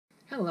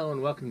Hello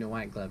and welcome to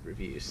White Glove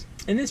Reviews.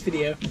 In this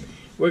video,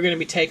 we're going to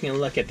be taking a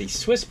look at the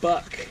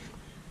SwissBuck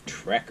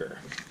Trekker.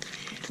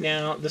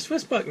 Now, the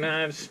SwissBuck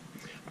knives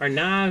are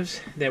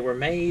knives that were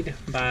made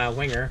by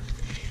Wenger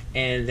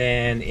and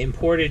then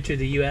imported to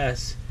the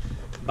U.S.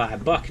 by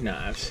Buck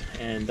Knives,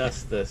 and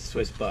thus the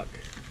SwissBuck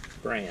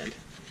brand.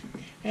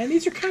 And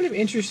these are kind of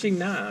interesting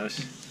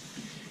knives.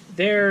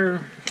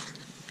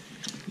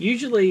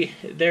 Usually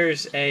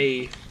there's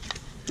a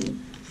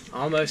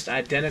almost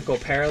identical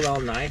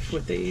parallel knife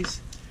with these,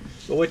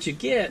 but what you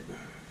get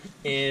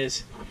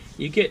is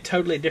you get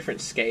totally different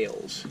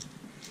scales.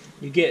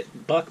 You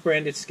get Buck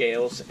branded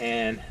scales,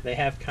 and they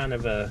have kind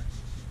of a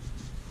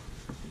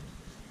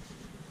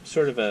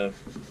sort of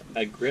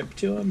a grip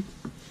to them,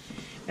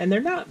 and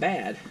they're not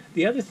bad.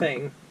 The other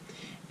thing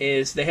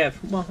is they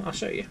have, well, I'll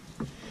show you,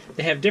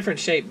 they have different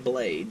shaped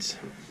blades.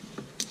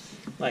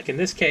 Like in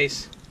this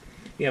case,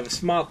 you have a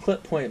small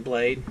clip point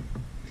blade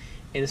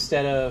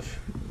instead of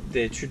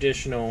the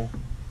traditional,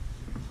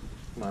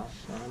 well,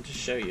 I'll just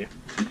show you.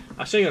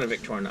 I'll show you on a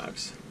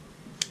Victorinox.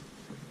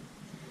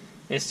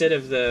 Instead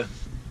of the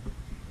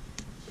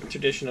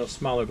traditional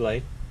smaller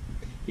blade,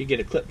 you get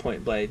a clip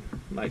point blade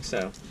like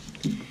so.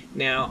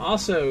 Now,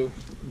 also,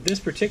 this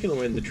particular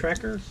one, the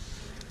Trekker,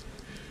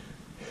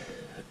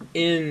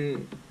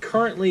 in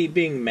currently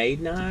being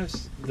made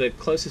knives, the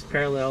closest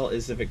parallel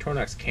is the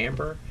Victorinox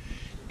Camper,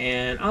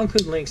 and I'll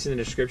include links in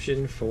the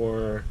description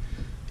for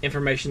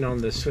information on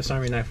the Swiss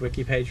Army Knife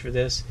Wiki page for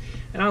this,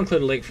 and I'll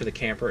include a link for the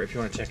Camper if you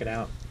want to check it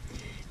out.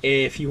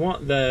 If you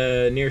want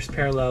the nearest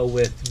parallel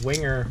with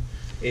Wenger,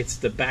 it's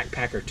the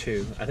Backpacker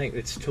 2. I think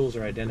its tools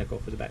are identical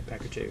for the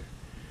Backpacker 2.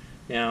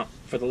 Now,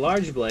 for the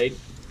large blade,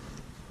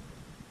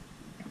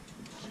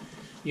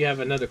 you have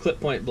another clip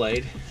point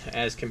blade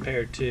as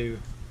compared to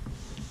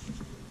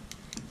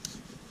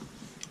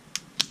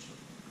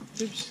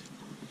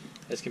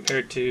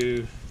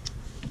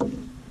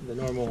the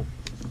normal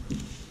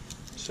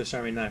Swiss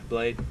Army knife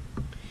blade.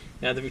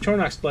 Now the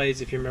Victorinox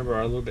blades, if you remember,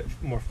 are a little bit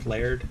more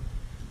flared,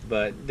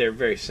 but they're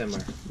very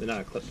similar. They're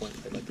not a clip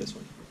point blade like this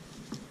one.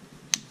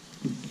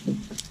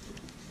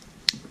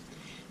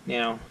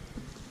 Now,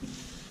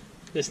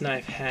 this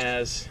knife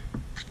has,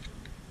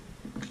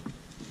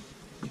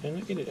 can I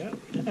not get it out?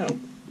 No.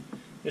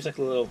 There's like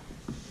a little,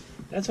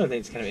 that's one thing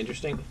that's kind of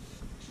interesting.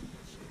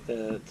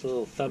 The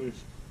little thumb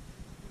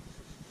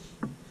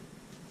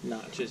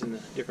notch is in a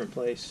different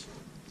place.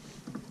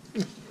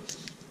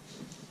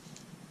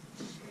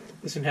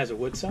 This one has a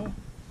wood saw,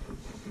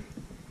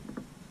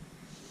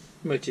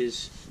 which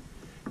is,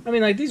 I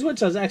mean, like, these wood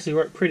saws actually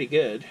work pretty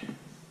good.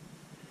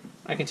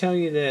 I can tell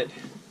you that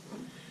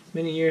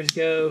many years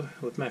ago,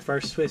 with my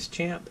first Swiss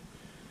Champ,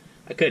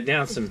 I cut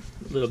down some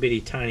little bitty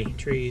tiny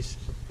trees.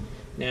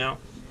 Now,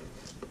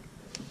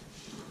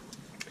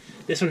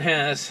 this one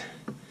has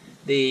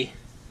the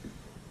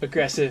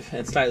aggressive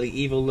and slightly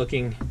evil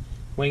looking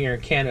Wenger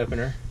can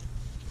opener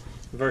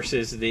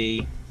versus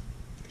the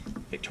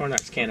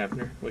Victorinox can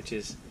opener, which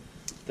is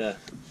the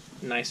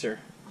nicer,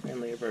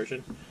 manlier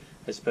version,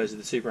 as opposed to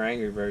the super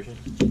angry version.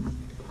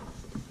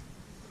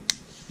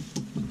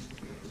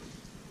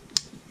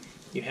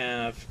 You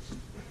have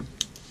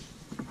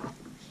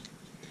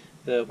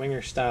the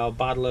Wenger style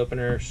bottle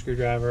opener,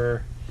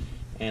 screwdriver,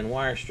 and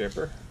wire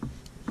stripper.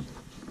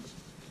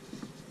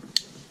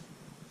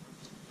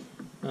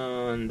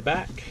 On the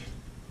back,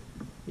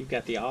 you've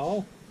got the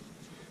awl,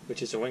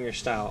 which is a Wenger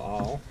style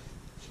awl,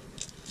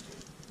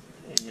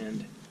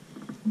 and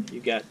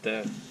you got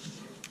the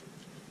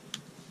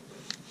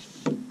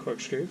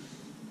corkscrew,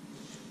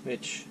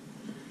 which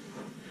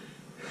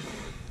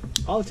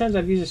all the times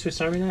I've used a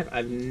Swiss Army knife,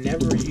 I've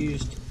never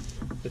used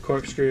the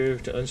corkscrew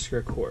to unscrew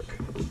a cork.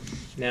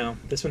 Now,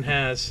 this one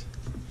has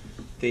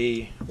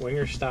the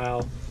Wenger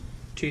style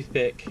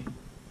toothpick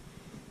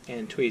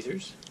and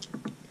tweezers,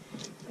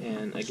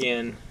 and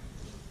again,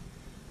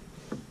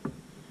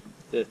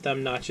 the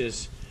thumb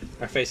notches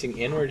are facing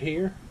inward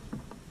here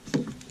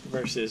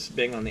versus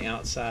being on the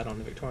outside on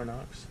the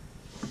Victorinox.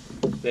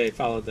 They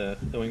follow the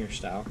Wenger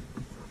style.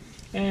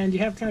 And you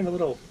have kind of a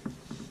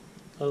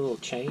little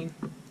chain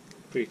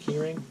for your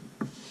keyring.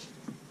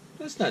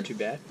 That's not too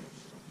bad.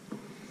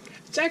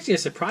 It's actually a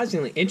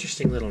surprisingly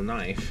interesting little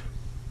knife.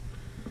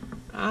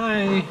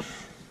 I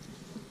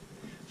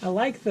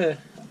like the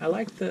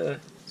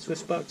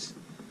SwissBucks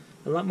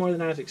a lot more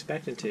than I was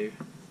expecting to.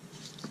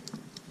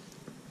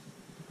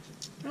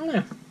 I don't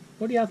know.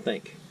 What do y'all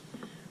think?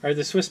 Are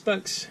the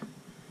SwissBucks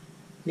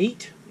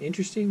neat,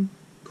 interesting,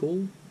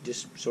 cool,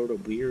 just sort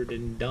of weird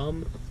and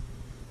dumb?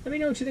 Let me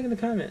know what you think in the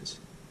comments.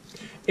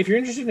 If you're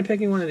interested in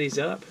picking one of these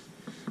up,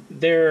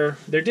 they're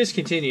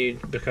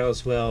discontinued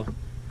because, well,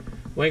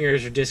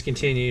 Wengers are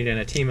discontinued, and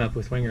a team up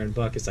with Wenger and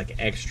Buck is like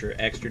extra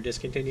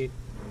discontinued.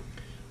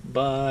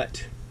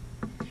 But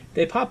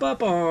they pop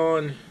up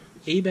on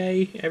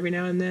eBay every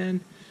now and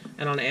then,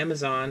 and on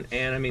Amazon,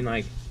 and I mean,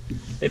 like,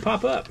 they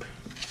pop up,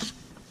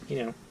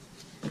 you know,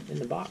 in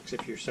the box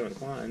if you're so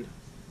inclined.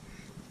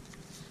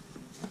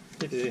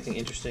 If there's anything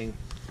interesting.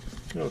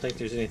 I don't think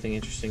there's anything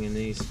interesting in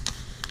these.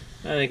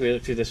 I think we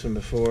looked through this one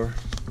before.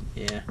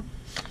 Yeah.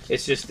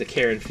 It's just the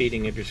care and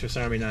feeding of your Swiss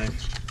Army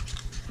knife.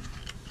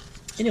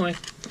 Anyway,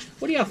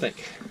 what do y'all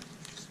think?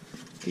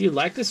 Do you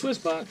like the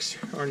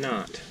SwissBucks or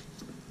not?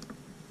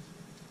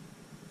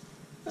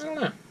 I don't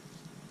know.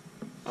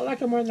 I like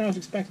them more than I was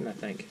expecting, I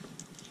think.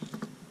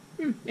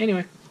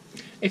 Anyway,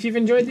 if you've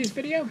enjoyed this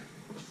video,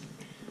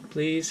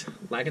 please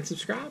like and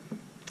subscribe.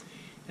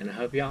 And I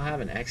hope y'all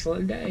have an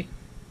excellent day.